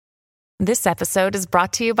This episode is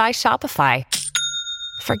brought to you by Shopify.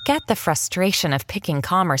 Forget the frustration of picking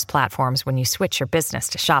commerce platforms when you switch your business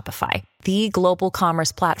to Shopify, the global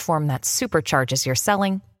commerce platform that supercharges your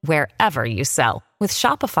selling wherever you sell. With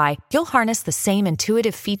Shopify, you'll harness the same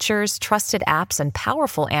intuitive features, trusted apps, and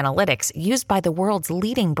powerful analytics used by the world's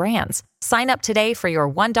leading brands. Sign up today for your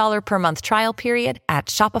 $1 per month trial period at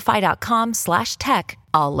shopify.com/tech,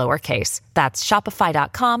 all lowercase. That's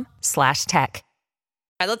shopify.com/tech.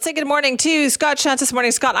 All right, let's say good morning to Scott Shantz this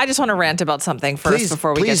morning. Scott, I just want to rant about something first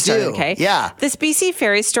before we get started, okay? Yeah. This BC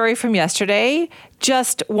Ferry story from yesterday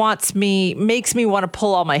just makes me want to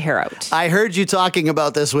pull all my hair out. I heard you talking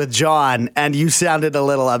about this with John, and you sounded a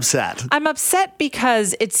little upset. I'm upset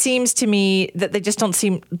because it seems to me that they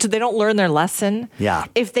don't learn their lesson. Yeah.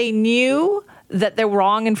 If they knew that the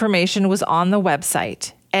wrong information was on the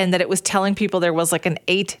website and that it was telling people there was like an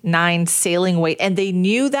 8-9 sailing weight, and they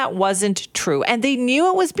knew that wasn't true, and they knew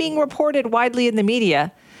it was being reported widely in the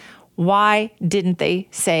media, why didn't they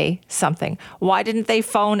say something? Why didn't they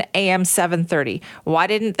phone AM 730? Why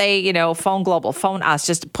didn't they, phone Global, phone us,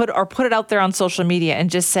 just put it out there on social media and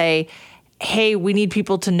just say, hey, we need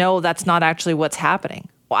people to know that's not actually what's happening?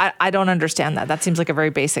 Well, I don't understand that. That seems like a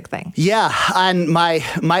very basic thing. Yeah, and my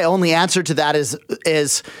only answer to that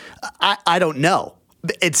is I don't know.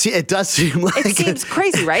 It does seem like it seems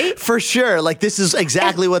crazy, right? For sure. Like, this is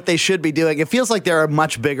exactly what they should be doing. It feels like there are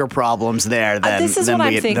much bigger problems there than we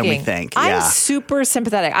think. I'm super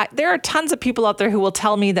sympathetic. There are tons of people out there who will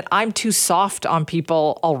tell me that I'm too soft on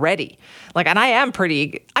people already. And I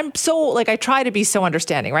try to be so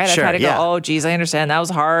understanding, right? Sure, I try to go, oh, geez, I understand that was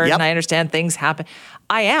hard, and I understand things happen.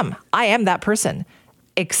 I am that person,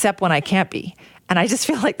 except when I can't be. And I just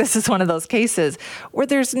feel like this is one of those cases where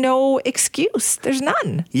there's no excuse. There's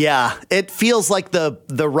none. Yeah, it feels like the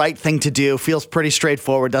right thing to do. Feels pretty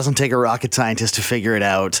straightforward. Doesn't take a rocket scientist to figure it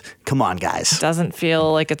out. Come on, guys. Doesn't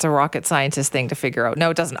feel like it's a rocket scientist thing to figure out. No,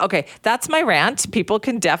 it doesn't. Okay, that's my rant. People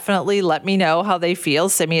can definitely let me know how they feel.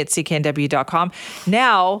 Send me at cknw.com.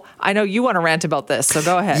 Now, I know you want to rant about this, so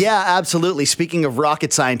go ahead. Yeah, absolutely. Speaking of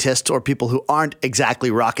rocket scientists or people who aren't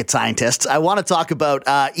exactly rocket scientists, I want to talk about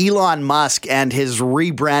Elon Musk and his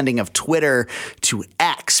rebranding of Twitter to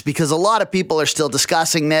X, because a lot of people are still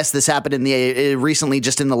discussing this. This happened recently,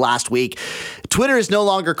 just in the last week. Twitter is no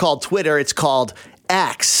longer called Twitter. It's called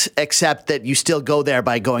X, except that you still go there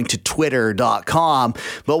by going to twitter.com.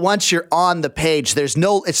 But once you're on the page,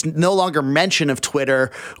 it's no longer mention of Twitter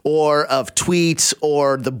or of tweets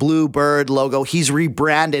or the blue bird logo. He's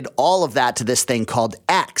rebranded all of that to this thing called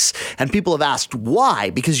X. And people have asked why,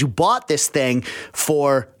 because you bought this thing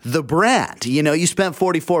for the brand. You spent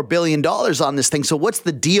 $44 billion on this thing. So what's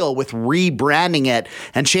the deal with rebranding it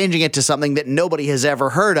and changing it to something that nobody has ever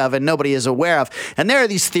heard of and nobody is aware of? And there are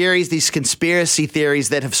these theories, these conspiracy theories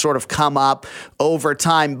that have sort of come up over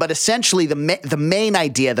time. But essentially, the main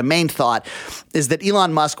idea, the main thought is that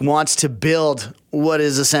Elon Musk wants to build what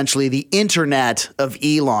is essentially the internet of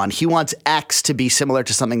Elon. He wants X to be similar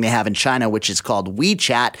to something they have in China, which is called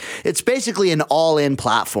WeChat. It's basically an all-in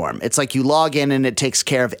platform. It's like you log in and it takes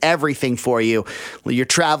care of everything for you. Your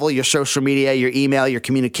travel, your social media, your email, your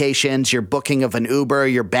communications, your booking of an Uber,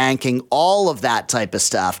 your banking, all of that type of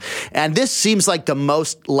stuff. And this seems like the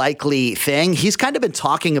most likely thing. He's kind of been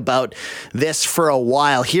talking about this for a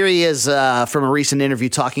while. Here he is from a recent interview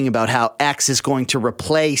talking about how X is going to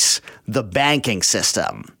replace the banking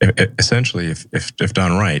system. Essentially, if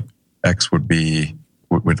done right, X would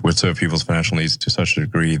serve people's financial needs to such a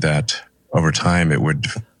degree that over time it would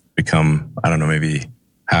become, I don't know, maybe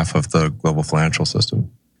half of the global financial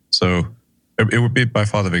system. So it would be by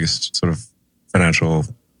far the biggest sort of financial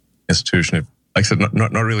institution. Like I said,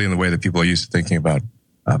 not really in the way that people are used to thinking about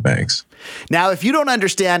banks. Now, if you don't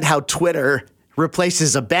understand how Twitter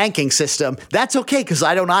replaces a banking system, that's okay, because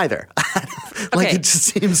I don't either. It just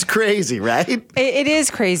seems crazy, right? It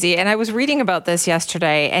is crazy. And I was reading about this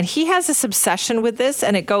yesterday, and he has this obsession with this,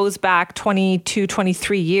 and it goes back 22,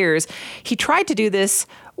 23 years. He tried to do this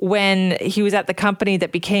when he was at the company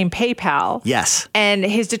that became PayPal. Yes. And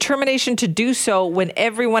his determination to do so when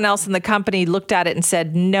everyone else in the company looked at it and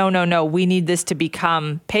said, no, we need this to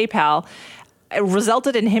become PayPal, it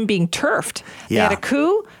resulted in him being turfed. They had a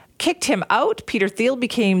coup, kicked him out. Peter Thiel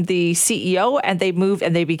became the CEO, and they moved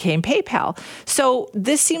and they became PayPal. So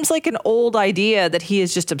this seems like an old idea that he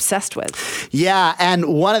is just obsessed with. Yeah, and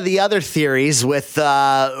one of the other theories with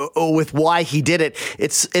why he did it,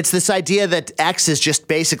 it's this idea that X is just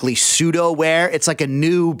basically pseudo-ware. It's like a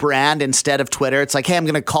new brand instead of Twitter. It's like, hey, I'm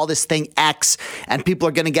going to call this thing X, and people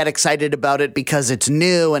are going to get excited about it because it's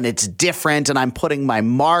new and it's different, and I'm putting my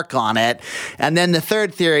mark on it. And then the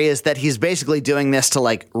third theory is that he's basically doing this to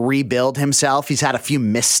like rebuild himself. He's had a few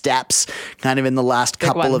missteps kind of in the last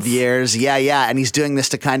couple of years. Yeah. And he's doing this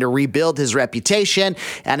to kind of rebuild his reputation,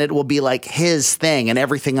 and it will be like his thing, and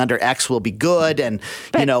everything under X will be good and,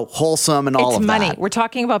 wholesome and all of money. that. We're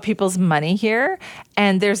talking about people's money here,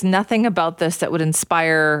 and there's nothing about this that would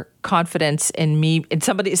inspire confidence in me, in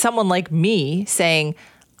someone like me saying,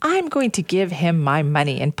 I'm going to give him my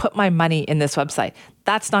money and put my money in this website.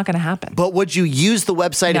 That's not going to happen. But would you use the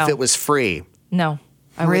website No. if it was free? No.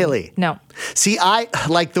 I Really? wouldn't. No. See, I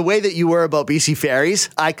like the way that you were about BC Ferries.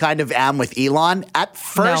 I kind of am with Elon. At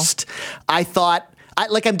first, I thought,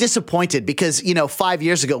 I'm disappointed because, 5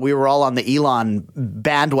 years ago, we were all on the Elon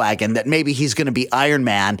bandwagon that maybe he's going to be Iron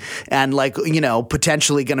Man and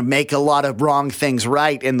potentially going to make a lot of wrong things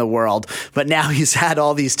right in the world. But now he's had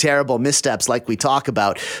all these terrible missteps like we talk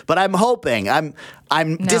about. But I'm hoping, I'm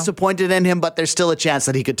disappointed in him, but there's still a chance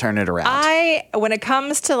that he could turn it around. When it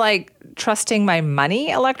comes to trusting my money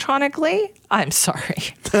electronically, I'm sorry.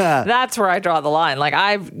 That's where I draw the line.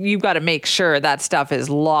 You've got to make sure that stuff is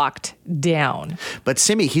locked down. But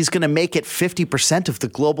Simi, he's going to make it 50% of the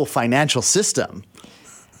global financial system.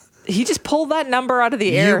 He just pulled that number out of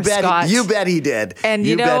the air, Scott. You bet he did. And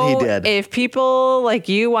you bet he did. If people like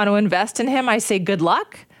you want to invest in him, I say good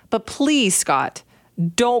luck. But please, Scott,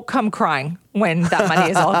 don't come crying when that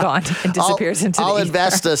money is all gone and disappears into the ether. I'll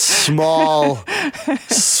invest a small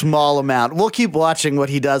amount. We'll keep watching what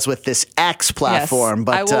he does with this X platform.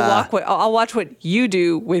 Yes, but I'll watch what you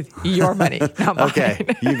do with your money, not mine. Okay,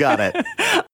 you got it.